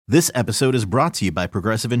This episode is brought to you by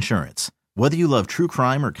Progressive Insurance. Whether you love true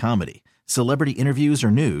crime or comedy, celebrity interviews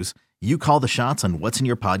or news, you call the shots on what's in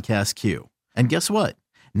your podcast queue. And guess what?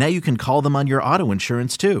 Now you can call them on your auto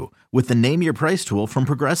insurance too with the Name Your Price tool from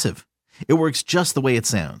Progressive. It works just the way it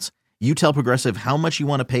sounds. You tell Progressive how much you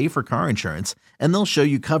want to pay for car insurance, and they'll show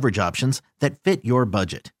you coverage options that fit your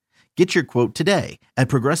budget. Get your quote today at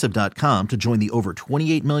Progressive.com to join the over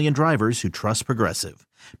 28 million drivers who trust Progressive.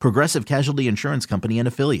 Progressive Casualty Insurance Company and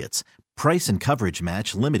Affiliates. Price and coverage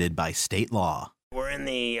match limited by state law. We're in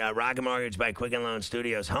the Rocket Mortgage by Quicken Loan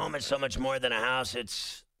Studios. Home is so much more than a house.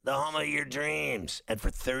 It's the home of your dreams. And for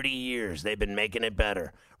 30 years, they've been making it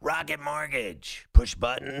better. Rocket Mortgage. Push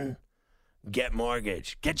button, get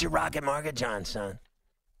mortgage. Get your Rocket Mortgage on, son.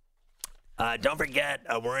 Don't forget,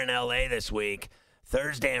 we're in L.A. this week.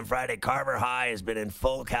 Thursday and Friday, Carver High has been in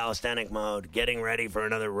full calisthenic mode, getting ready for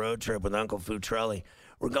another road trip with Uncle Futrelli.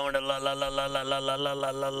 We're going to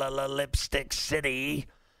Lipstick City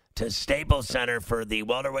to Staples Center for the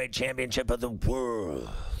welterweight championship of the world.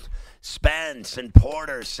 Spence and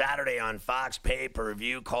Porter Saturday on Fox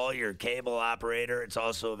pay-per-view. Call your cable operator. It's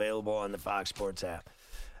also available on the Fox Sports app.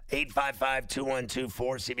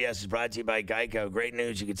 855-212-4CBS is brought to you by Geico. Great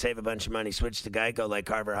news. You could save a bunch of money. Switch to Geico like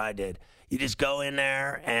Carver High did. You just go in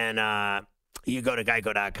there and you go to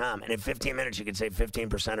geico.com. And in 15 minutes, you can save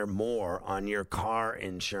 15% or more on your car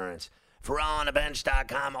insurance.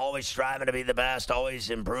 PharrellOnTheBench.com, always striving to be the best, always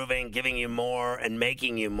improving, giving you more, and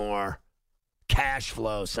making you more. Cash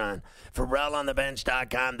flow, son.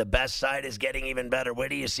 PharrellOnTheBench.com, the best site is getting even better. Wait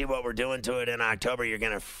till you see what we're doing to it in October. You're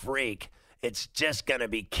going to freak. It's just going to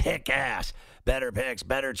be kick-ass. Better picks,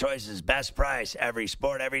 better choices, best price, every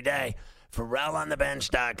sport, every day.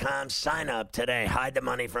 PharrellOnTheBench.com. Sign up today. Hide the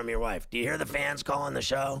money from your wife. Do you hear the fans calling the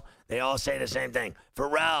show? They all say the same thing.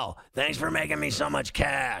 Pharrell, thanks for making me so much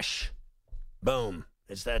cash. Boom.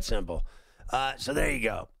 It's that simple. So there you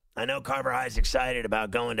go. I know Carver High is excited about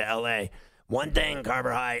going to L.A. One thing,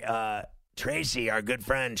 Carver High, Tracy, our good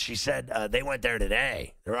friend, she said they went there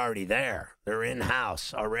today. They're already there. They're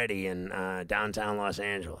in-house already in downtown Los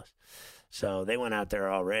Angeles. So they went out there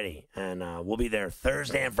already, and we'll be there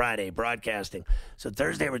Thursday and Friday broadcasting. So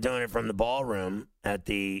Thursday we're doing it from the ballroom at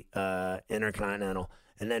the Intercontinental,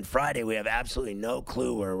 and then Friday we have absolutely no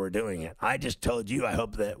clue where we're doing it. I just told you I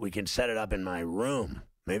hope that we can set it up in my room.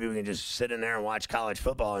 Maybe we can just sit in there and watch college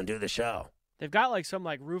football and do the show. They've got like some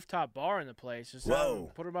rooftop bar in the place. Just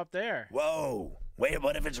put them up there. Whoa. Wait,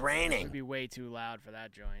 what if it's raining? It'd be way too loud for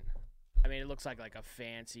that joint. I mean, it looks like a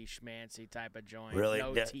fancy schmancy type of joint. Really?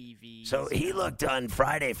 No TV. So he looked on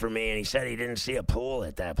Friday for me, and he said he didn't see a pool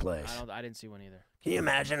at that place. I didn't see one either. Can you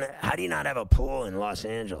imagine? How do you not have a pool in Los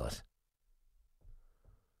Angeles?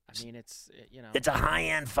 I mean, it's a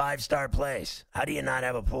high-end 5-star place. How do you not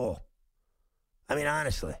have a pool? I mean,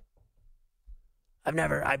 honestly. I've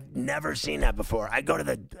never seen that before. I go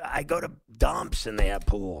to dumps and they have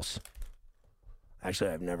pools.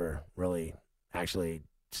 Actually, I've never really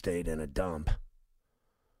stayed in a dump.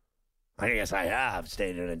 I guess I have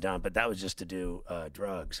stayed in a dump, but that was just to do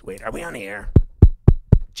drugs. Wait, are we on the air?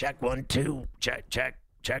 Check 1 2. Check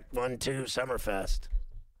 1 2. Summerfest.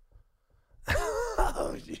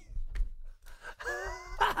 Oh, gee.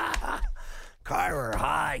 Carver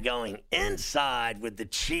High going inside with the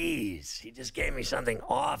cheese. He just gave me something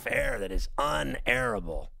off air that is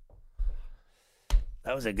unairable.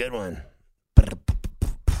 That was a good one.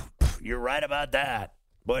 You're right about that.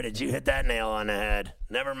 Boy, did you hit that nail on the head.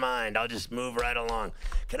 Never mind. I'll just move right along.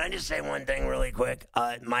 Can I just say one thing really quick?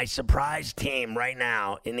 My surprise team right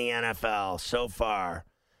now in the NFL so far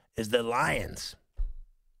is the Lions.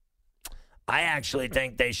 I actually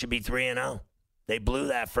think they should be 3-0. They blew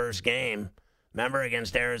that first game. Remember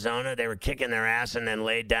against Arizona? They were kicking their ass and then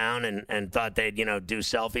laid down and thought they'd, do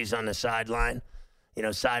selfies on the sideline.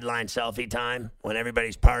 Sideline selfie time when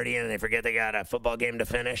everybody's partying and they forget they got a football game to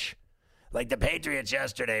finish. Like the Patriots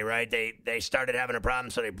yesterday, right? They started having a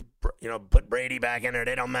problem, so they, put Brady back in there.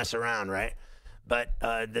 They don't mess around, right? But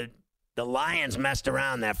the Lions messed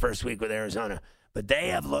around that first week with Arizona. But they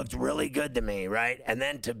have looked really good to me, right? And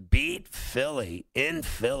then to beat Philly in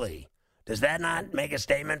Philly, does that not make a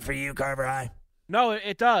statement for you, Carver High? No,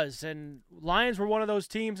 it does. And Lions were one of those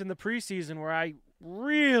teams in the preseason where I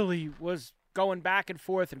really was going back and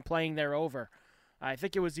forth and playing there over. I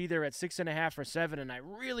think it was either at 6.5 or 7, and I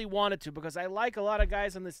really wanted to because I like a lot of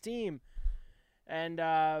guys on this team. And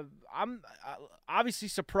I'm obviously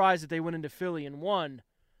surprised that they went into Philly and won,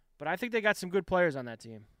 but I think they got some good players on that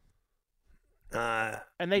team.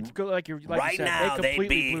 And they, like you said, now, they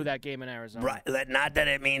completely blew that game in Arizona. Right, not that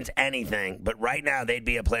it means anything, but right now they'd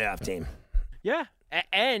be a playoff team. Yeah,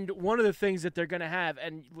 And one of the things that they're going to have,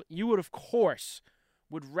 and you would, of course,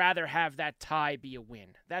 would rather have that tie be a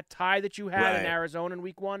win. That tie that you had in Arizona in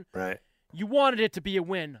week 1, right? You wanted it to be a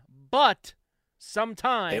win, but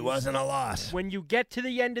sometimes it wasn't a loss. When you get to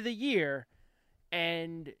the end of the year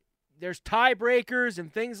and there's tiebreakers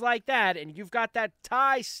and things like that, and you've got that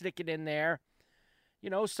tie sticking in there,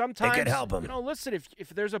 sometimes it could help them. Listen, if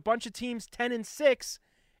there's a bunch of teams 10-6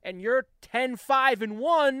 and you're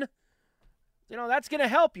 10-5-1, that's going to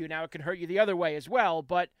help you. Now it can hurt you the other way as well,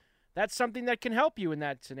 but that's something that can help you in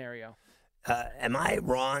that scenario. Am I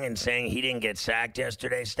wrong in saying he didn't get sacked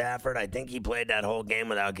yesterday, Stafford? I think he played that whole game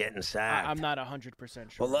without getting sacked. I'm not 100% sure.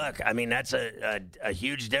 Well, look, I mean, that's a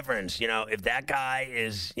huge difference. If that guy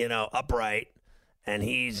is, upright and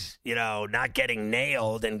he's, not getting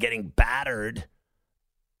nailed and getting battered,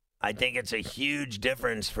 I think it's a huge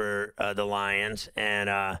difference for the Lions. And,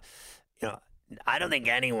 I don't think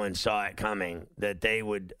anyone saw it coming that they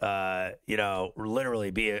would, literally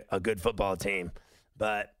be a good football team.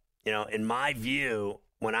 But, in my view,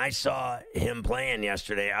 when I saw him playing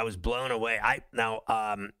yesterday, I was blown away. I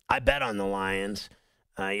bet on the Lions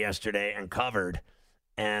yesterday and covered.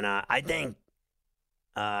 And I think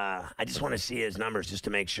I just want to see his numbers just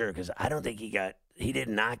to make sure, because I don't think he did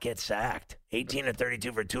not get sacked. 18 of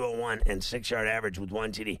 32 for 201 and 6-yard average with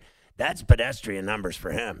 1 TD. That's pedestrian numbers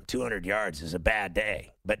for him. 200 yards is a bad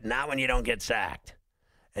day, but not when you don't get sacked,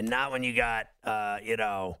 and not when you got,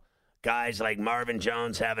 guys like Marvin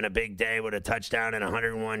Jones having a big day with a touchdown and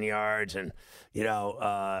 101 yards, and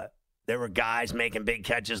there were guys making big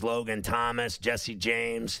catches. Logan Thomas, Jesse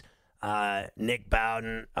James, Nick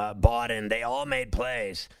Bowden, they all made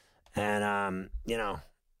plays, and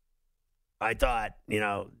I thought,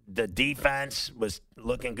 the defense was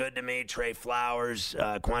looking good to me. Trey Flowers,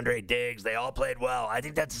 Quandre Diggs, they all played well. I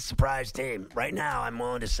think that's a surprise team. Right now, I'm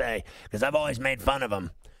willing to say, because I've always made fun of them,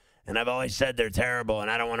 and I've always said they're terrible, and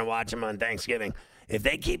I don't want to watch them on Thanksgiving. If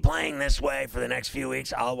they keep playing this way for the next few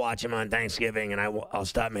weeks, I'll watch them on Thanksgiving, and I'll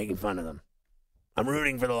stop making fun of them. I'm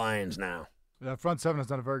rooting for the Lions now. That front seven has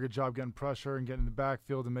done a very good job getting pressure and getting in the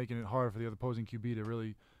backfield and making it hard for the other opposing QB to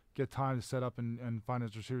really get time to set up and find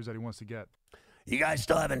his receivers that he wants to get. You guys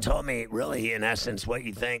still haven't told me, really, in essence, what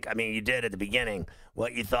you think. I mean, you did at the beginning,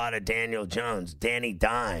 what you thought of Daniel Jones, Danny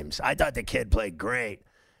Dimes. I thought the kid played great.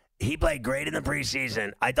 He played great in the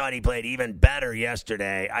preseason. I thought he played even better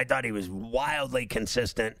yesterday. I thought he was wildly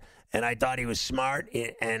consistent, and I thought he was smart,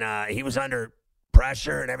 and he was under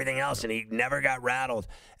pressure and everything else, and he never got rattled.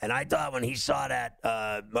 And I thought when he saw that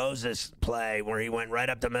Moses play where he went right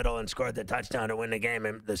up the middle and scored the touchdown to win the game,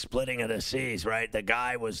 and the splitting of the seas, right? The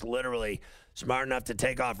guy was literally smart enough to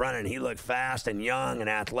take off running. He looked fast and young and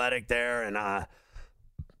athletic there, and I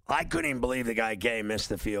couldn't even believe the guy Gay missed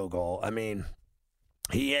the field goal. I mean,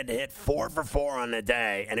 he had hit 4 for 4 on the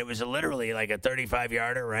day, and it was literally like a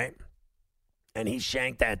 35-yarder, right? And he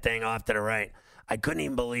shanked that thing off to the right. I couldn't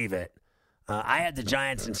even believe it. I had the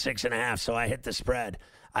Giants in 6.5, so I hit the spread.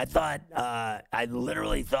 I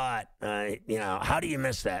literally thought, how do you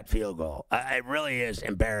miss that field goal? It really is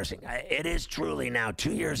embarrassing. It is truly now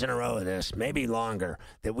 2 years in a row of this, maybe longer,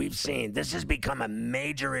 that we've seen. This has become a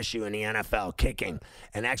major issue in the NFL, kicking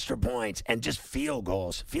and extra points and just field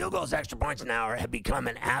goals. Field goals, extra points now have become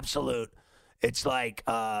an absolute. It's like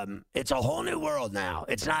it's a whole new world now.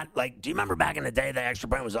 It's not like, do you remember back in the day the extra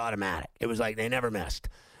point was automatic? It was like they never missed.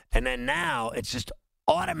 And then now it's just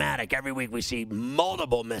automatic. Every week we see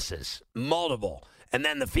multiple misses, multiple. And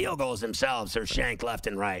then the field goals themselves are shanked left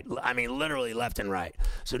and right. I mean, literally left and right.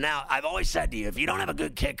 So now I've always said to you, if you don't have a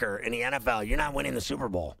good kicker in the NFL, you're not winning the Super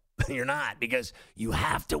Bowl. You're not, because you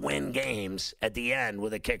have to win games at the end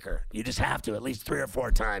with a kicker. You just have to, at least 3 or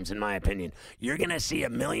 4 times, in my opinion. You're going to see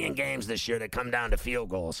 1 million games this year that come down to field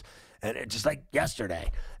goals, and just like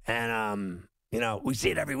yesterday. And, we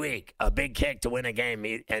see it every week, a big kick to win a game,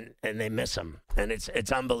 and they miss them. And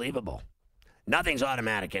it's unbelievable. Nothing's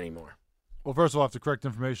automatic anymore. Well, first of all, I have to correct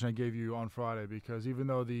information I gave you on Friday, because even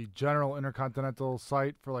though the general intercontinental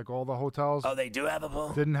site for like all the hotels, they do have a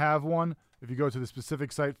pool? Didn't have one. If you go to the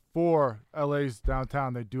specific site for LA's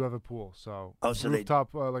downtown, they do have a pool. So,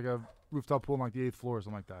 rooftop, like a rooftop pool on like the 8th floor or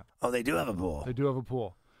something like that. Oh, they do have a pool? They do have a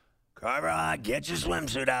pool. Carver, get your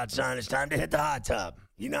swimsuit out, son. It's time to hit the hot tub.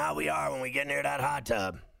 You know how we are when we get near that hot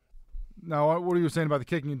tub. Now, what are you saying about the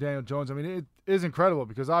kicking in Daniel Jones? I mean, it is incredible,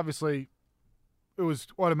 because obviously it was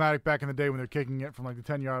automatic back in the day when they're kicking it from like the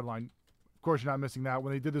 10-yard line. Of course, you're not missing that.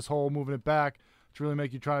 When they did this whole moving it back to really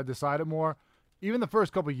make you try to decide it more, even the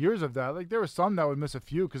first couple of years of that, like there were some that would miss a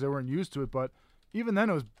few because they weren't used to it, but even then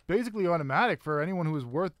it was basically automatic for anyone who was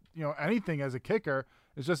worth anything as a kicker.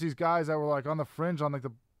 It's just these guys that were like on the fringe, on like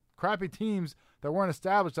the crappy teams that weren't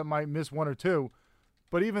established that might miss one or two.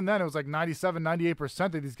 But even then, it was like 97,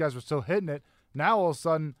 98% that these guys were still hitting it. Now, all of a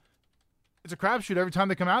sudden, it's a crapshoot every time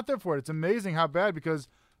they come out there for it. It's amazing how bad, because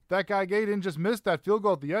that guy Gay didn't just miss that field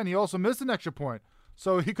goal at the end. He also missed an extra point.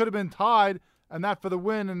 So he could have been tied and that for the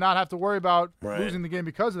win and not have to worry about losing the game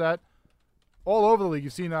because of that. All over the league.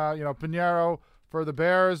 You've seen, Pinheiro for the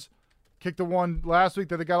Bears kicked the one last week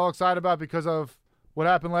that they got all excited about because of what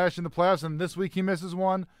happened last year in the playoffs, and this week he misses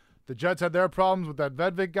one. The Jets had their problems with that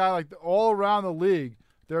Vedvik guy. Like, all around the league,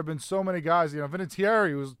 there have been so many guys.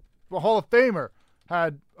 Vinatieri, who's a Hall of Famer,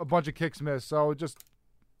 had a bunch of kicks missed. So it just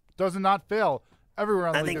does not fail. Everywhere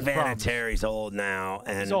on the league. I think Vinatieri's old now,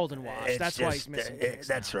 and he's old and washed. That's why he's missing kicks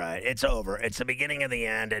That's now. Right. It's over. It's the beginning of the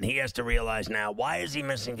end, and he has to realize now, why is he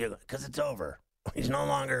missing? Because it's over. He's no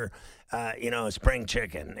longer, a spring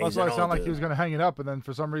chicken. That's why it sounded like he was going to hang it up, and then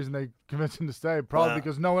for some reason they convinced him to stay, probably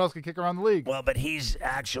because no one else could kick around the league. Well, but he's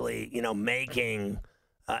actually, making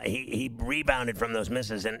he rebounded from those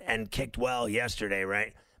misses and kicked well yesterday,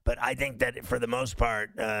 right? But I think that for the most part,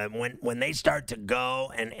 when they start to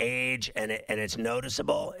go and age and it's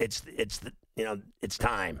noticeable, it's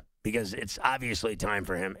time, because it's obviously time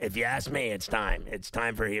for him. If you ask me, it's time. It's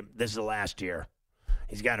time for him. This is the last year.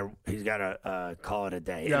 He's got to call it a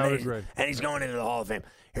day. Yeah, and he's going into the Hall of Fame.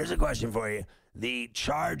 Here's a question for you: the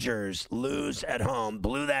Chargers lose at home,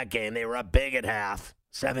 blew that game. They were up big at half,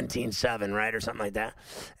 17-7, right, or something like that,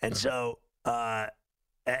 and so.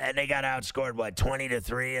 And they got outscored,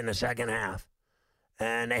 20-3 in the second half.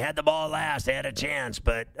 And they had the ball last. They had a chance,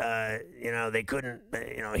 but, they couldn't.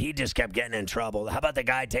 He just kept getting in trouble. How about the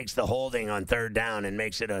guy takes the holding on third down and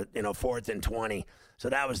makes it a 4th and 20? So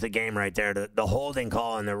that was the game right there. The holding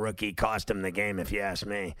call on the rookie cost him the game, if you ask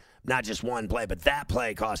me. Not just one play, but that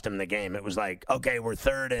play cost him the game. It was like, okay, we're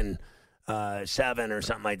 3rd and 7 or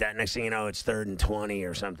something like that. Next thing you know, it's 3rd and 20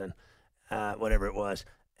 or something, whatever it was.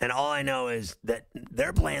 And all I know is that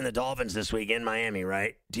they're playing the Dolphins this week in Miami,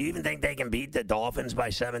 right? Do you even think they can beat the Dolphins by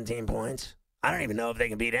 17 points? I don't even know if they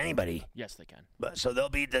can beat anybody. Yes, they can. So they'll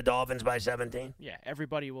beat the Dolphins by 17? Yeah,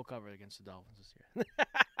 everybody will cover against the Dolphins this year.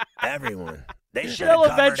 Everyone. They should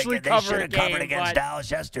have covered game, against Dallas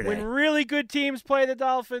yesterday. When really good teams play the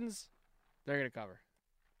Dolphins, they're going to cover.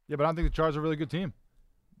 Yeah, but I don't think the Chargers are a really good team.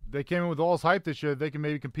 They came in with all this hype this year. They can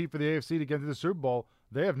maybe compete for the AFC to get into the Super Bowl.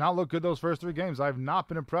 They have not looked good those first 3 games. I have not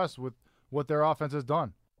been impressed with what their offense has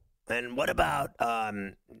done. And what about,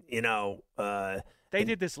 they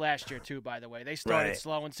did this last year, too, by the way. They started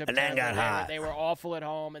slow in September. And then got hot. They were awful at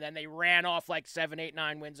home, and then they ran off like 7, 8,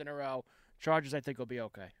 9 wins in a row. Chargers, I think, will be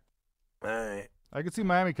okay. All right. I could see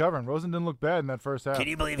Miami covering. Rosen didn't look bad in that first half. Can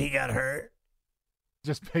you believe he got hurt?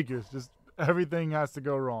 Just figures. Just everything has to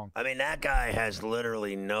go wrong. I mean, that guy has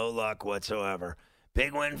literally no luck whatsoever.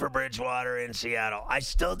 Big win for Bridgewater in Seattle. I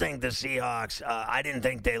still think the Seahawks, I didn't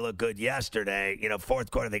think they looked good yesterday.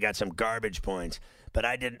 Fourth quarter, they got some garbage points. But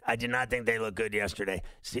I did not think they looked good yesterday.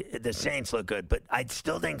 The Saints look good. But I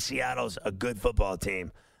still think Seattle's a good football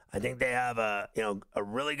team. I think they have a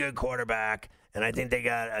really good quarterback, and I think they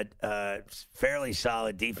got a fairly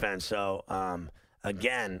solid defense. So,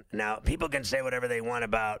 again, now people can say whatever they want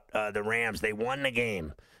about the Rams. They won the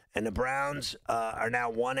game. And the Browns are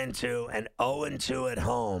now 1-2 and 0-2 at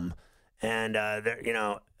home. And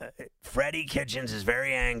Freddie Kitchens is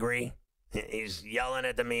very angry. He's yelling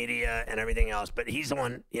at the media and everything else. But he's the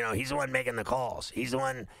one, he's the one making the calls. He's the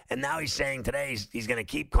one, and now he's saying today he's going to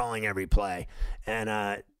keep calling every play.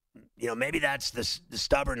 And maybe that's the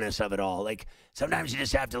stubbornness of it all. Like sometimes you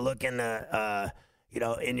just have to look in the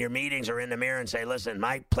in your meetings or in the mirror and say, listen,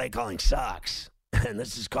 my play calling sucks. And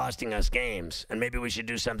this is costing us games, and maybe we should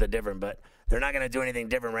do something different, but they're not going to do anything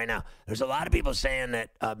different right now. There's a lot of people saying that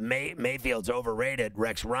Mayfield's overrated.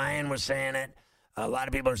 Rex Ryan was saying it. A lot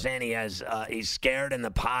of people are saying he's scared in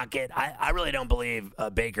the pocket. I really don't believe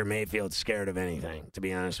Baker Mayfield's scared of anything, to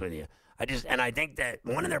be honest with you. I think that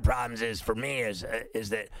one of their problems is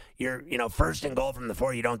that you're, 1st and goal from the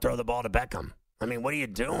 4, you don't throw the ball to Beckham. I mean, what are you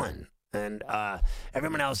doing? And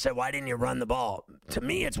everyone else said, why didn't you run the ball? To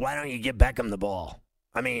me, it's why don't you give Beckham the ball?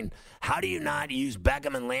 I mean, how do you not use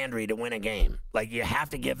Beckham and Landry to win a game? Like, you have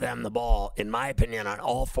to give them the ball, in my opinion, on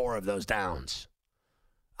all 4 of those downs.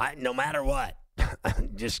 No matter what,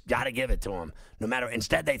 just got to give it to them.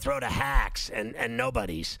 Instead, they throw to hacks and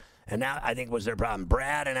nobodies. And now I think was their problem.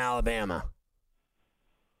 Brad in Alabama.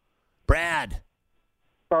 Brad.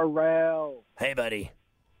 Pharrell. Hey, buddy.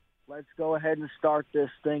 Let's go ahead and start this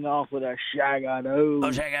thing off with a Shagadoo. Oh,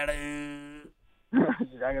 Shagadoo.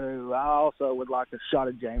 Shagadoo. I also would like a shot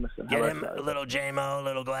of Jameson. Get him a little J-Mo, a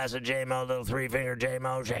little glass of J-Mo, a little 3-finger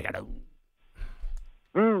J-Mo. Shagadoo.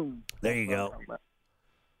 There you go.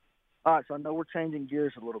 All right, so I know we're changing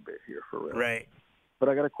gears a little bit here for real. Right. But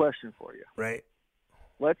I got a question for you. Right.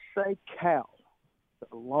 Let's say Cal,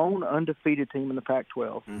 the lone undefeated team in the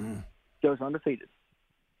Pac-12, goes undefeated.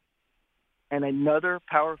 And another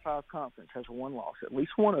Power 5 conference has one loss, at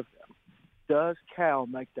least one of them. Does Cal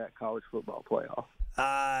make that college football playoff?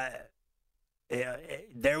 Yeah,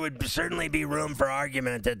 there would certainly be room for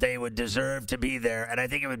argument that they would deserve to be there, and I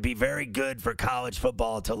think it would be very good for college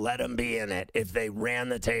football to let them be in it if they ran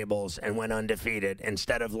the tables and went undefeated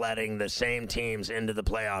instead of letting the same teams into the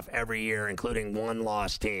playoff every year, including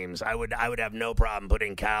one-loss teams. I would have no problem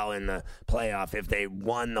putting Cal in the playoff if they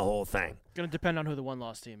won the whole thing. Going to depend on who the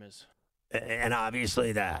one-loss team is. And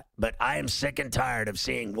obviously that. But I am sick and tired of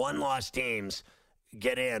seeing one-loss teams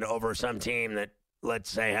get in over some team that, let's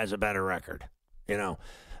say, has a better record. You know,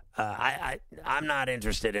 I'm not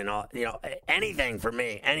interested in anything for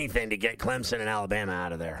me, anything to get Clemson and Alabama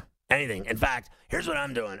out of there. Anything. In fact, here's what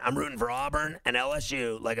I'm doing. I'm rooting for Auburn and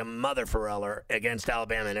LSU like a mother-fereller against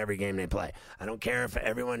Alabama in every game they play. I don't care if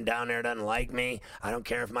everyone down there doesn't like me. I don't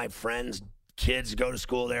care if my friends' kids go to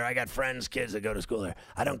school there. I got friends' kids that go to school there.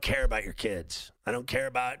 I don't care about your kids. I don't care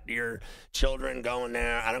about your children going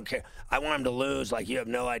there. I don't care. I want them to lose like you have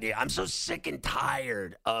no idea. I'm so sick and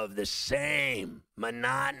tired of the same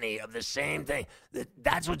monotony of the same thing.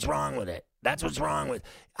 That's what's wrong with it. That's what's wrong with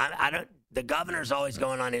the governor's always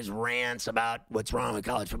going on his rants about what's wrong with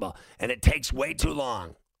college football, and it takes way too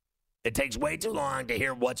long. It takes way too long to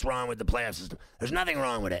hear what's wrong with the playoff system. There's nothing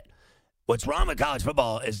wrong with it. What's wrong with college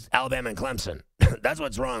football is Alabama and Clemson. That's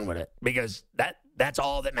what's wrong with it, because that's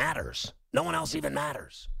all that matters. No one else even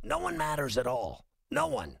matters. No one matters at all. No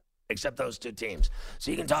one, except those two teams.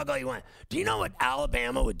 So you can talk all you want. Do you know what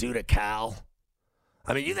Alabama would do to Cal?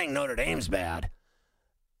 I mean, you think Notre Dame's bad.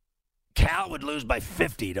 Cal would lose by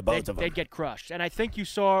 50 to both of them. They'd get crushed. And I think you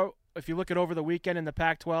saw, if you look at over the weekend in the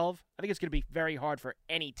Pac-12, I think it's going to be very hard for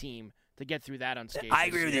any team to get through that unscathed. I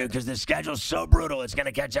agree with you, because the schedule's so brutal, it's going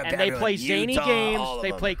to catch up to everyone. And they play zany Utah, games.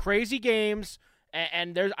 They play crazy games.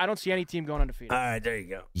 And I don't see any team going undefeated. All right, there you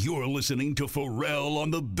go. You're listening to Pharrell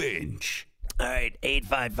on the Bench. All right,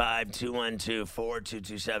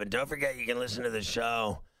 855-212-4227. Don't forget you can listen to the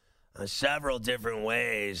show several different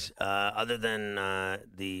ways other than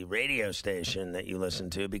the radio station that you listen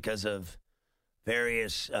to, because of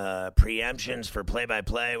various preemptions for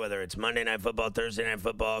play-by-play, whether it's Monday Night Football, Thursday Night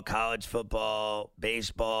Football, college football,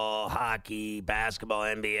 baseball, hockey, basketball,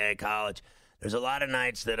 NBA, college. There's a lot of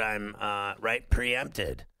nights that I'm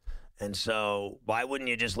preempted. And so why wouldn't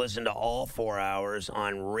you just listen to all 4 hours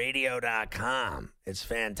on radio.com? It's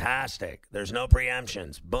fantastic. There's no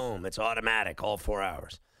preemptions. Boom, it's automatic, all 4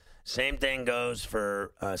 hours. Same thing goes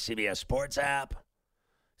for CBS Sports app,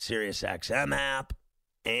 Sirius XM app,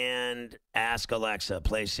 and Ask Alexa,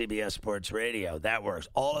 play CBS Sports Radio. That works.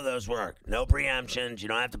 All of those work. No preemptions. You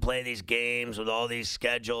don't have to play these games with all these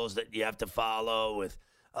schedules that you have to follow with,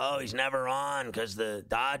 oh, he's never on because the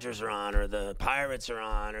Dodgers are on, or the Pirates are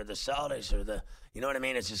on, or the Celtics, or you know what I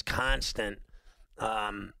mean? It's just constant,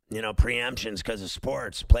 preemptions because of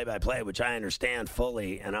sports, play-by-play, which I understand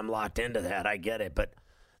fully, and I'm locked into that. I get it. But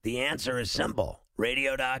the answer is simple.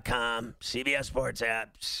 Radio.com, CBS Sports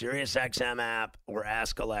app, Sirius XM app, or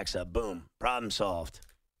Ask Alexa. Boom. Problem solved.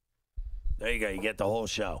 There you go. You get the whole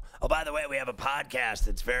show. Oh, by the way, we have a podcast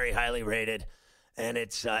that's very highly rated, and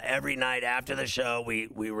it's every night after the show. We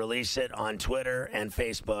release it on Twitter and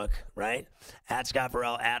Facebook, right? At Scott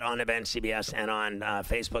Farrell, at On The Bench CBS, and on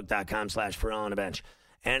Facebook.com/Farrell On The Bench.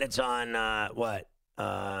 And it's on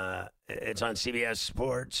it's on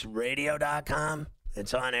CBSSportsRadio.com.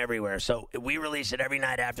 It's on everywhere. So we release it every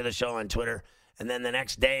night after the show on Twitter. And then the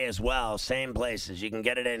next day as well, same places. You can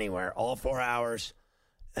get it anywhere. All 4 hours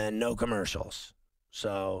and no commercials.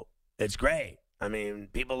 So it's great. I mean,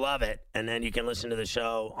 people love it. And then you can listen to the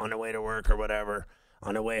show on the way to work or whatever,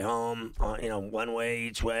 on the way home, one way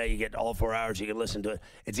each way. You get all 4 hours. You can listen to it.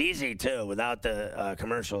 It's easy, too. Without the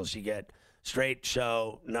commercials, you get straight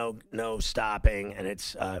show, no stopping, and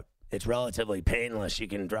it's relatively painless. You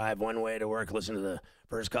can drive one way to work, listen to the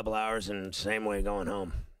first couple hours, and same way going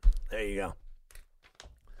home. There you go.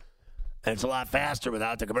 And it's a lot faster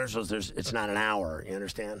without the commercials. It's not an hour, you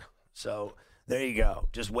understand? So there you go.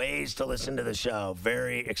 Just ways to listen to the show.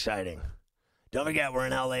 Very exciting. Don't forget, we're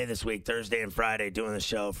in L.A. this week, Thursday and Friday, doing the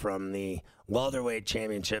show from the Welterweight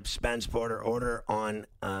Championship. Spence Porter, order on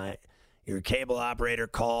your cable operator,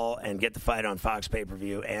 call, and get the fight on Fox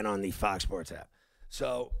Pay-Per-View and on the Fox Sports app.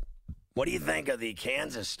 So what do you think of the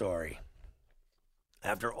Kansas story?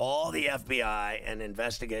 After all the FBI and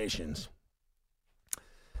investigations,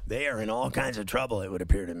 they are in all kinds of trouble, it would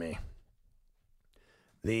appear to me.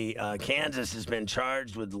 The Kansas has been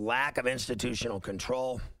charged with lack of institutional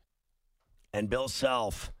control, and Bill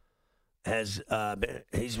Self has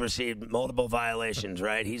he's received multiple violations.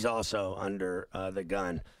 Right, he's also under the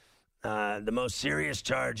gun. The most serious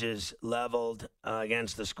charges leveled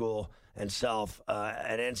against the school and Self,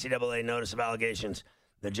 an NCAA notice of allegations.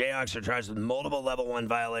 The Jayhawks are charged with multiple Level 1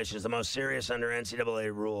 violations, the most serious under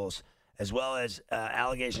NCAA rules, as well as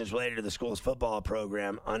allegations related to the school's football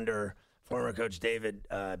program under former coach David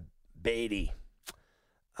Beatty.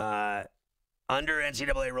 Under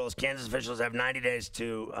NCAA rules, Kansas officials have 90 days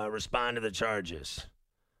to respond to the charges.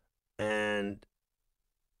 And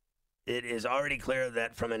it is already clear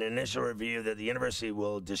that from an initial review that the university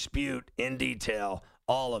will dispute in detail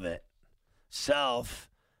all of it. Self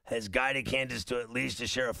has guided Kansas to at least a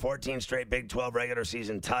share of 14 straight Big 12 regular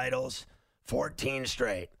season titles, 14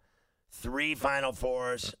 straight, 3 Final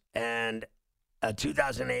Fours, and a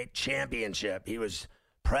 2008 championship. He was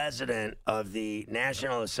president of the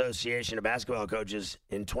National Association of Basketball Coaches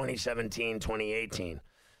in 2017-2018.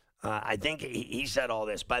 I think he said all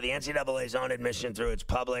this. By the NCAA's own admission through its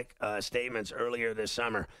public statements earlier this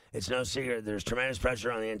summer, it's no secret there's tremendous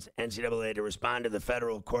pressure on the NCAA to respond to the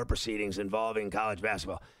federal court proceedings involving college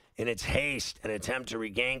basketball. In its haste and attempt to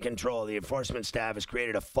regain control, the enforcement staff has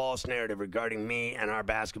created a false narrative regarding me and our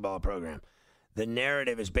basketball program. The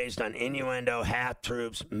narrative is based on innuendo,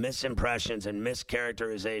 half-truths, misimpressions, and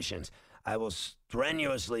mischaracterizations. I will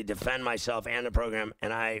strenuously defend myself and the program,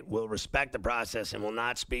 and I will respect the process and will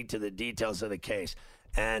not speak to the details of the case.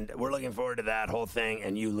 And we're looking forward to that whole thing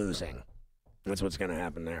and you losing. That's what's going to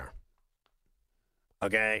happen there.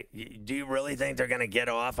 Okay? Do you really think they're going to get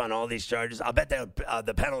off on all these charges? I'll bet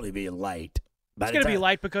the penalty will be light. It's going to be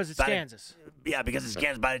light because it's Kansas. Yeah, because it's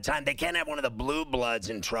Kansas. By the time they can't have one of the blue bloods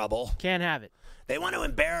in trouble. Can't have it. They want to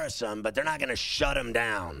embarrass them, but they're not going to shut them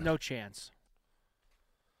down. No chance.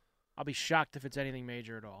 I'll be shocked if it's anything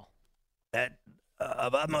major at all.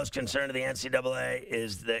 Of utmost concern to the NCAA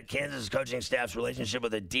is that Kansas coaching staff's relationship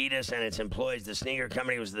with Adidas and its employees. The sneaker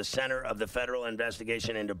company was the center of the federal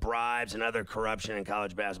investigation into bribes and other corruption in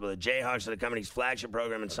college basketball. The Jayhawks are the company's flagship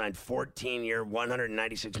program and signed a 14-year,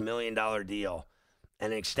 $196 million deal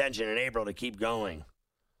and an extension in April to keep going.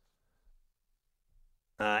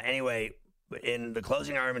 Anyway, in the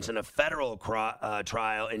closing arguments in a federal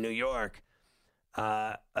trial in New York,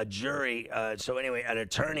 an attorney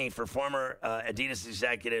for former Adidas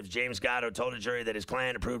executive James Gatto told a jury that his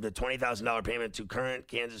client approved a $20,000 payment to current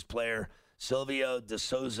Kansas player Silvio De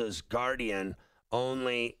Souza's guardian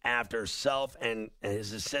only after Self and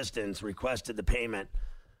his assistants requested the payment.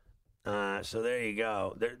 So there you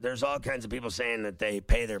go. There's all kinds of people saying that they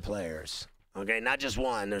pay their players. Okay, not just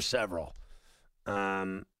one. There's several.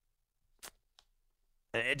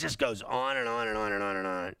 It just goes on and on and on and on and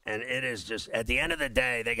on. And it is just, at the end of the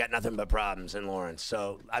day, they got nothing but problems in Lawrence.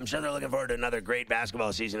 So I'm sure they're looking forward to another great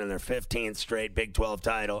basketball season and their 15th straight Big 12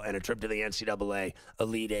 title and a trip to the NCAA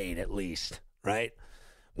Elite Eight at least, right?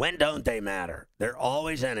 When don't they matter? They're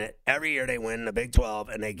always in it. Every year they win the Big 12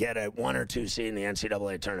 and they get a 1 or 2 seed in the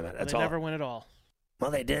NCAA tournament. That's all. They never win it all.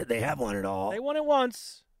 Well, they did. They have won it all. They won it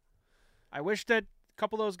once. I wish that a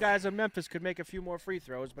couple of those guys in Memphis could make a few more free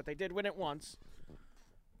throws, but they did win it once.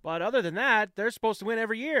 But other than that, they're supposed to win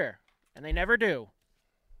every year, and they never do.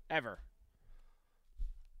 Ever.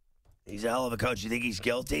 He's a hell of a coach. You think he's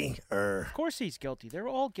guilty? Of course he's guilty. They're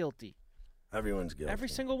all guilty. Everyone's guilty. Every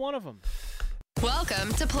single one of them.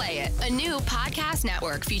 Welcome to Play It, a new podcast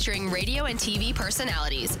network featuring radio and TV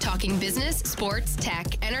personalities talking business, sports,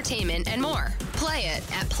 tech, entertainment, and more. Play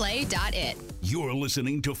it at play.it. You're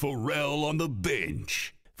listening to Pharrell on the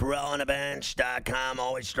Bench. PharrellOnTheBench.com,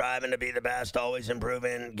 always striving to be the best, always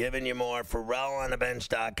improving, giving you more.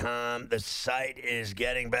 PharrellOnTheBench.com. The site is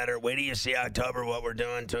getting better. Wait till you see October, what we're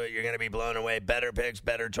doing to it. You're going to be blown away. Better picks,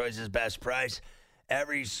 better choices, best price.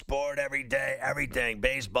 Every sport, every day, everything.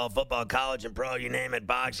 Baseball, football, college and pro, you name it.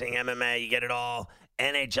 Boxing, MMA, you get it all.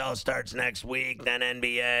 NHL starts next week, then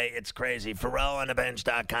NBA. It's crazy.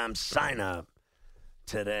 PharrellOnTheBench.com. Sign up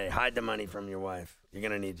today. Hide the money from your wife. You're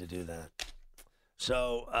going to need to do that.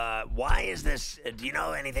 So why is this? Do you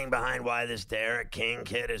know anything behind why this Derek King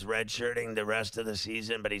kid is redshirting the rest of the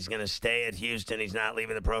season, but he's going to stay at Houston? He's not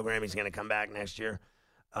leaving the program. He's going to come back next year.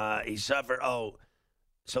 He suffered.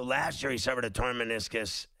 So last year he suffered a torn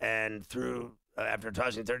meniscus and threw after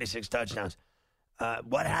tossing 36 touchdowns.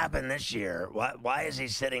 What happened this year? Why is he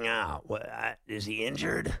sitting out? Is he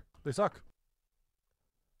injured? They suck.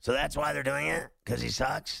 So that's why they're doing it? Because he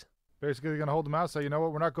sucks? Basically, they're going to hold him out. Say, you know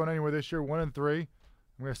what? We're not going anywhere this year. 1-3.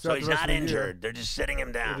 So he's not injured. They're just sitting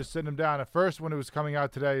him down. They're just sitting him down. At first, when it was coming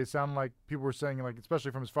out today, it sounded like people were saying, like, especially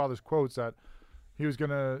from his father's quotes, that he was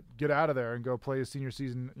going to get out of there and go play his senior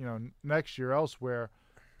season, next year elsewhere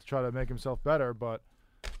to try to make himself better. But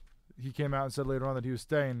he came out and said later on that he was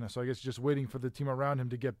staying. So I guess just waiting for the team around him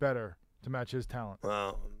to get better to match his talent.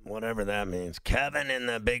 Well, whatever that means. Kevin in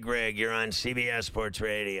the Big Rig, you're on CBS Sports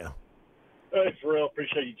Radio. Hey, Pharrell,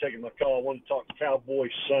 appreciate you taking my call. I want to talk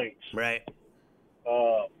Cowboys Saints. Right.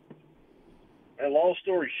 And long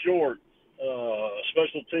story short,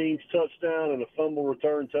 special teams touchdown and a fumble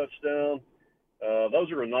return touchdown.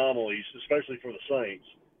 Those are anomalies, especially for the Saints.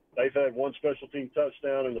 They've had one special team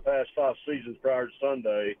touchdown in the past 5 seasons prior to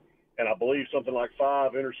Sunday, and I believe something like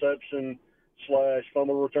 5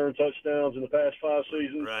 interception/fumble return touchdowns in the past 5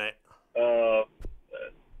 seasons. Right.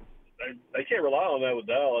 They can't rely on that with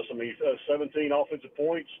Dallas. I mean, 17 offensive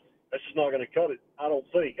points, that's just not going to cut it, I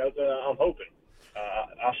don't think. I'm hoping.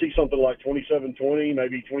 I see something like 27-20,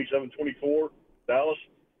 maybe 27-24, Dallas.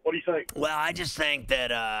 What do you think? Well, I just think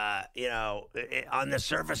that, on the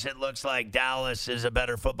surface it looks like Dallas is a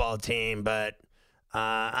better football team, but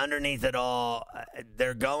underneath it all,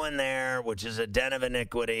 they're going there, which is a den of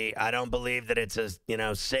iniquity. I don't believe that it's a,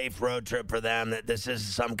 safe road trip for them, that this is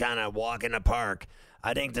some kind of walk in the park.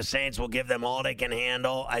 I think the Saints will give them all they can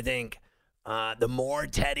handle. I think the more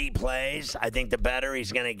Teddy plays, I think the better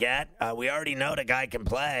he's going to get. We already know the guy can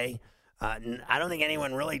play. I don't think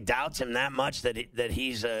anyone really doubts him that much that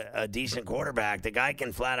he's a decent quarterback. The guy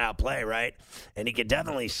can flat out play, right? And he can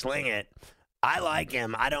definitely sling it. I like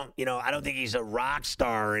him. I don't think he's a rock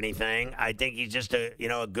star or anything. I think he's just a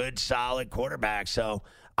good, solid quarterback. So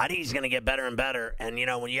I think he's going to get better and better. And,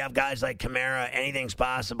 when you have guys like Kamara, anything's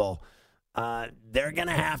possible. They're going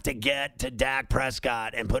to have to get to Dak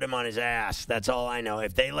Prescott and put him on his ass. That's all I know.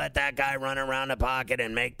 If they let that guy run around the pocket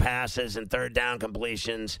and make passes and third down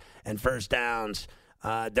completions and first downs,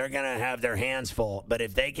 they're going to have their hands full. But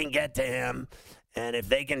if they can get to him and if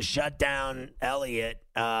they can shut down Elliott,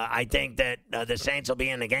 I think that the Saints will be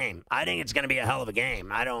in the game. I think it's going to be a hell of a game.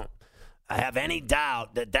 I don't have any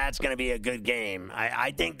doubt that that's going to be a good game.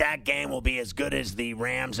 I think that game will be as good as the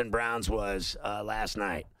Rams and Browns was last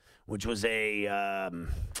night, which was a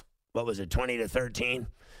 20-13,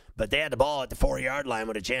 but they had the ball at the 4-yard line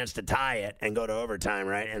with a chance to tie it and go to overtime,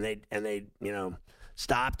 right? And they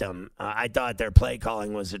stopped them. I thought their play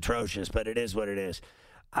calling was atrocious, but it is what it is.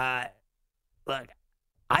 Look,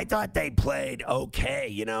 I thought they played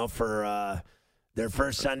okay, for their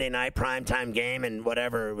first Sunday night primetime game in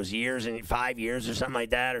whatever it was 5 years or something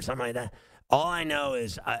like that. All I know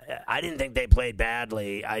is I didn't think they played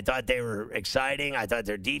badly. I thought they were exciting. I thought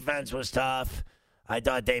their defense was tough. I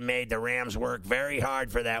thought they made the Rams work very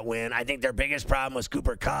hard for that win. I think their biggest problem was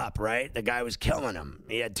Cooper Kupp, right? The guy was killing them.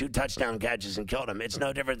 He had 2 touchdown catches and killed him. It's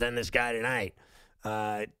no different than this guy tonight.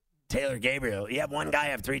 Taylor Gabriel. You have one guy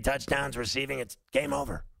have 3 touchdowns receiving, it's game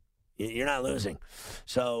over. You're not losing.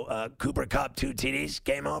 So Cooper Kupp, 2 TDs,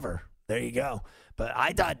 game over. There you go. But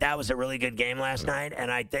I thought that was a really good game last night,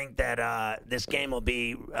 and I think that this game will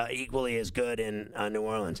be equally as good in New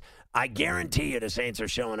Orleans. I guarantee you the Saints are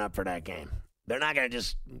showing up for that game. They're not going to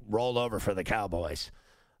just roll over for the Cowboys.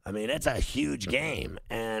 I mean, it's a huge game,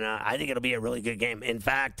 and I think it'll be a really good game. In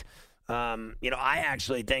fact, I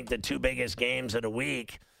actually think the 2 biggest games of the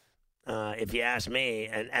week, if you ask me,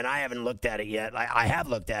 and I haven't looked at it yet. I have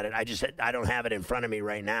looked at it. I don't have it in front of me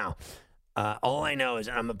right now. All I know is,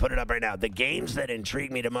 I'm going to put it up right now, the games that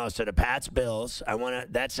intrigue me the most are the Pats-Bills.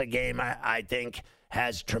 That's a game I think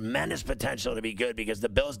has tremendous potential to be good because the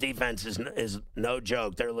Bills' defense is no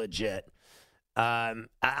joke. They're legit. I'm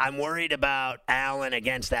worried about Allen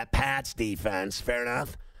against that Pats defense. Fair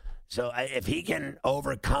enough. So if he can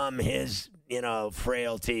overcome his,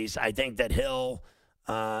 frailties, I think that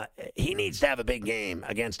he needs to have a big game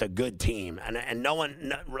against a good team, and no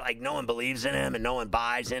one believes in him, and no one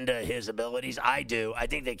buys into his abilities. I do. I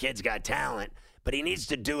think the kid's got talent, but he needs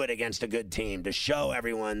to do it against a good team to show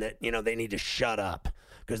everyone that they need to shut up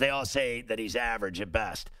because they all say that he's average at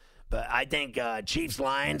best. But I think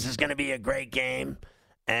Chiefs-Lions is going to be a great game,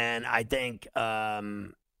 and I think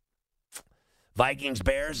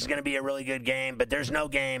Vikings-Bears is going to be a really good game, but there's no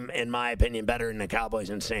game, in my opinion, better than the Cowboys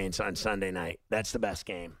and Saints on Sunday night. That's the best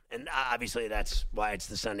game. And obviously that's why it's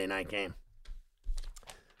the Sunday night game.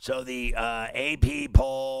 So the AP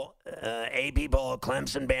poll,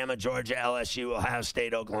 Clemson, Bama, Georgia, LSU, Ohio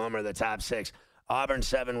State, Oklahoma are the top 6. Auburn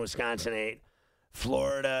 7, Wisconsin 8,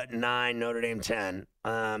 Florida 9, Notre Dame 10.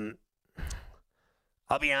 I'll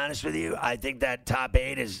be honest with you. I think that top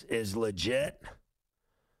 8 is legit.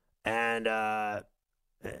 And,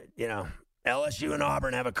 LSU and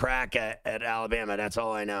Auburn have a crack at Alabama. That's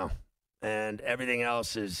all I know. And everything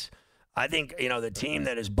else is I think, the team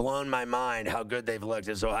that has blown my mind how good they've looked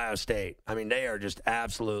is Ohio State. I mean, they are just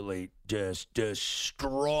absolutely just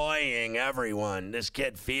destroying everyone. This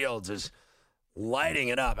kid Fields is lighting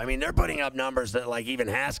it up. I mean, they're putting up numbers that, like, even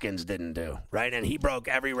Haskins didn't do, right? And he broke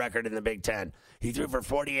every record in the Big Ten. He threw for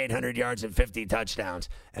 4,800 yards and 50 touchdowns.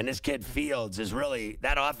 And this kid Fields is really –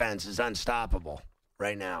 that offense is unstoppable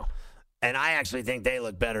right now. And I actually think they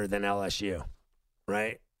look better than LSU,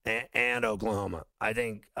 right? And Oklahoma. I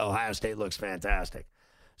think Ohio State looks fantastic.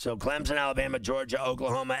 So Clemson, Alabama, Georgia,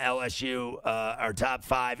 Oklahoma, LSU are top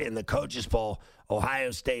 5 in the coaches poll. Ohio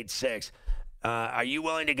State 6. Are you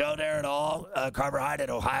willing to go there at all, Carver High? That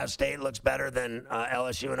Ohio State looks better than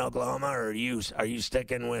LSU and Oklahoma, or are you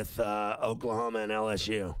sticking with Oklahoma and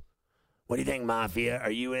LSU? What do you think, Mafia?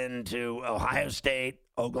 Are you into Ohio State,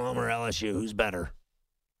 Oklahoma, or LSU? Who's better?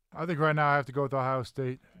 I think right now I have to go with Ohio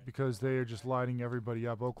State because they are just lighting everybody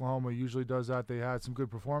up. Oklahoma usually does that. They had some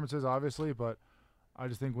good performances, obviously, but I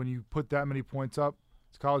just think when you put that many points up,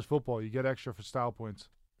 it's college football. You get extra for style points.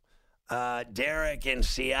 Derek in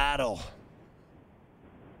Seattle.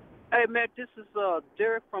 Hey, man, this is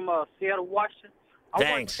Derek from Seattle, Washington. I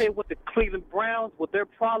want to tell you what the Cleveland Browns, what their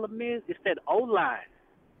problem is. It's that O-line.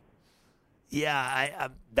 Yeah,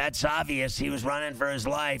 that's obvious. He was running for his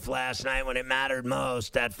life last night when it mattered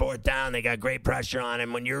most. That fourth down, they got great pressure on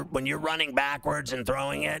him. When you're running backwards and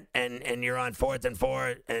throwing it, and you're on 4th and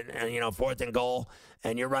 4, and 4th and goal,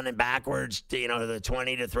 and you're running backwards, to the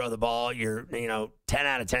 20 to throw the ball, you're 10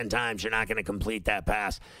 out of 10 times you're not going to complete that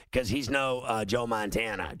pass because he's no Joe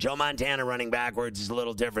Montana. Joe Montana running backwards is a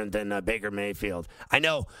little different than Baker Mayfield. I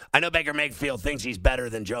know Baker Mayfield thinks he's better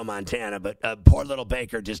than Joe Montana, but poor little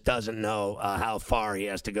Baker just doesn't know how far he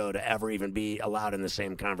has to go to ever even be allowed in the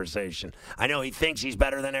same conversation. I know he thinks he's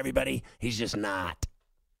better than everybody. He's just not.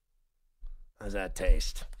 How's that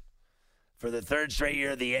taste? For the third straight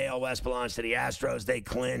year, the AL West belongs to the Astros. They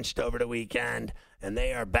clinched over the weekend, and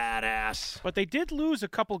they are badass. But they did lose a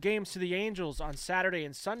couple games to the Angels on Saturday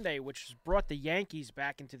and Sunday, which brought the Yankees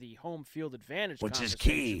back into the home field advantage which is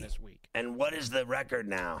key this week. And what is the record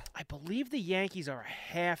now? I believe the Yankees are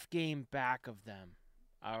a half game back of them,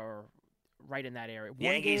 or right in that area.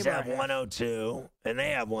 Yankees have 102, and they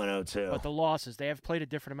have 102. But the losses, they have played a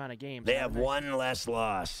different amount of games. They have one less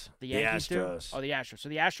loss. The Yankees Astros. Do? Oh, the Astros. So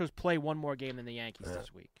the Astros play one more game than the Yankees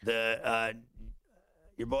this week.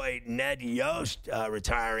 Your boy Ned Yost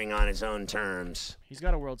retiring on his own terms. He's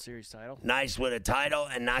got a World Series title. Nice with a title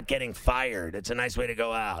and not getting fired. It's a nice way to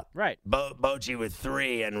go out. Right. Bochy with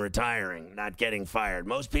 3 and retiring, not getting fired.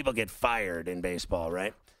 Most people get fired in baseball,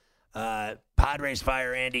 right? Padres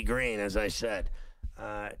fire Andy Green, as I said.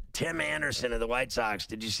 Tim Anderson of the White Sox.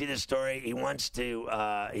 Did you see this story? He wants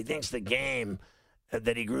to. He thinks the game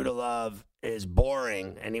that he grew to love is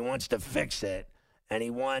boring, and he wants to fix it. And he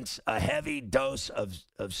wants a heavy dose of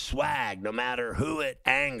swag, no matter who it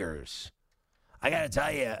angers. I got to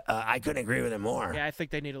tell you, I couldn't agree with him more. Yeah, I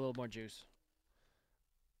think they need a little more juice.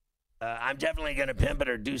 I'm definitely going to pimp it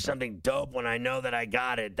or do something dope when I know that I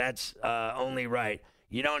got it. That's only right.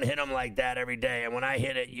 You don't hit them like that every day. And when I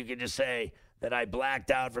hit it, you can just say that I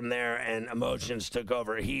blacked out from there and emotions took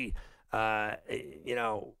over. He,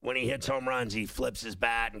 when he hits home runs, he flips his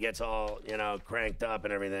bat and gets all, cranked up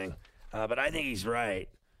and everything. But I think he's right.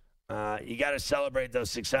 You got to celebrate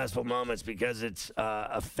those successful moments because it's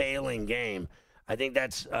a failing game. I think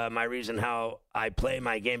that's my reason how I play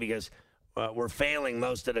my game because we're failing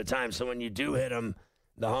most of the time. So when you do hit them,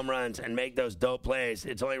 the home runs, and make those dope plays,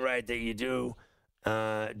 it's only right that you do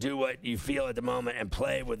what you feel at the moment and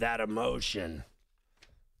play with that emotion.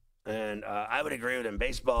 And I would agree with him.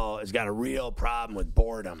 Baseball has got a real problem with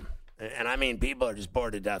boredom. And I mean, people are just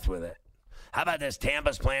bored to death with it. How about this?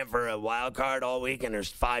 Tampa's playing for a wild card all week, and there's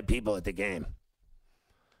 5 people at the game.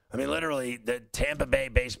 I mean, literally, the Tampa Bay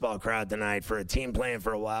baseball crowd tonight for a team playing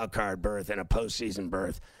for a wild card berth and a postseason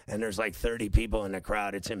berth, and there's like 30 people in the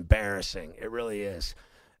crowd. It's embarrassing. It really is.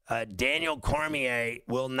 Daniel Cormier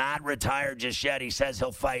will not retire just yet. He says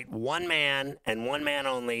he'll fight one man and one man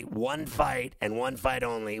only, one fight and one fight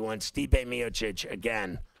only. He wants Stipe Miocic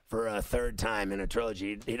again for a third time in a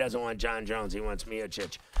trilogy. He doesn't want John Jones. He wants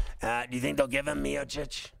Miocic. Do you think they'll give him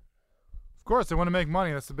Miocic? Of course, they want to make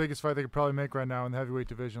money. That's the biggest fight they could probably make right now in the heavyweight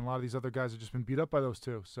division. A lot of these other guys have just been beat up by those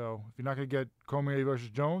two. So if you're not going to get Cormier versus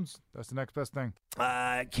Jones, that's the next best thing.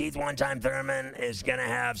 Keith One-Time Thurman is going to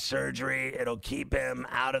have surgery. It'll keep him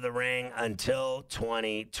out of the ring until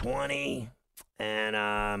 2020.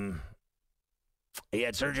 And he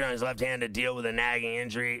had surgery on his left hand to deal with a nagging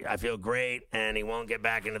injury. I feel great, and he won't get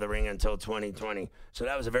back into the ring until 2020. So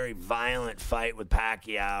that was a very violent fight with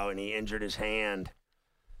Pacquiao, and he injured his hand.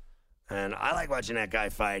 And I like watching that guy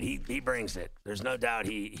fight. He brings it. There's no doubt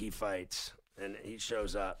he fights and he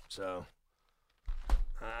shows up. So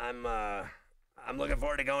I'm looking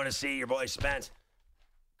forward to going to see your boy Spence.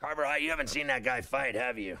 Carver High, you haven't seen that guy fight,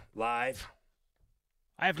 have you? Live?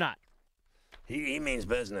 I have not. He means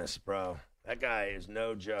business, bro. That guy is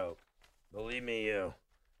no joke. Believe me,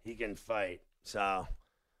 he can fight. So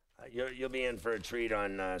you'll be in for a treat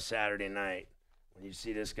on Saturday night when you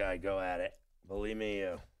see this guy go at it. Believe me,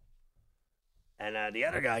 you. And the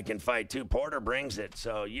other guy can fight, too. Porter brings it,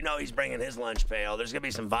 so you know he's bringing his lunch pail. There's going to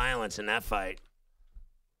be some violence in that fight.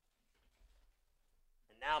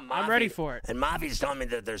 And now I'm ready for it. And Mafi's telling me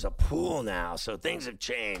that there's a pool now, so things have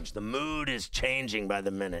changed. The mood is changing by the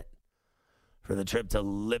minute for the trip to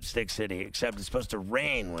Lipstick City, except it's supposed to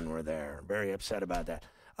rain when we're there. Very upset about that.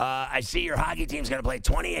 I see your hockey team's going to play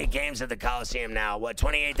 28 games at the Coliseum now. What,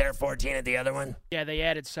 28 there, 14 at the other one? Yeah, they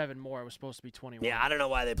added 7 more. It was supposed to be 21. Yeah, I don't know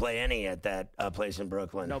why they play any at that place in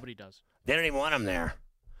Brooklyn. Nobody does. They don't even want them there.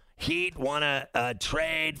 Heat want to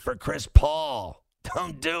trade for Chris Paul.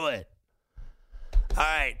 Don't do it. All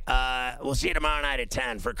right, we'll see you tomorrow night at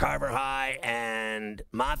 10. For Carver High and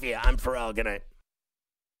Mafia, I'm Pharrell. Good night.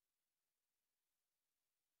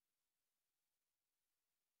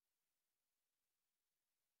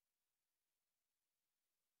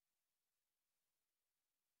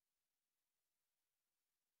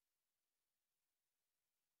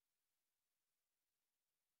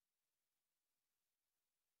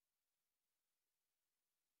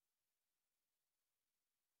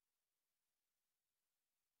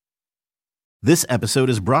 This episode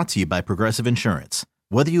is brought to you by Progressive Insurance.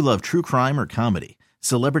 Whether you love true crime or comedy,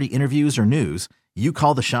 celebrity interviews or news, you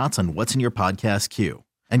call the shots on what's in your podcast queue.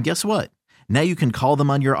 And guess what? Now you can call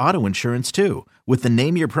them on your auto insurance too with the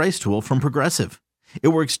Name Your Price tool from Progressive. It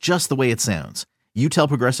works just the way it sounds. You tell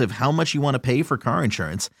Progressive how much you want to pay for car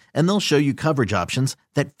insurance, and they'll show you coverage options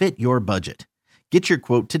that fit your budget. Get your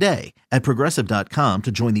quote today at Progressive.com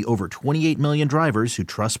to join the over 28 million drivers who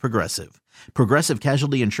trust Progressive. Progressive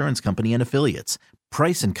Casualty Insurance Company and Affiliates.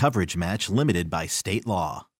 Price and coverage match limited by state law.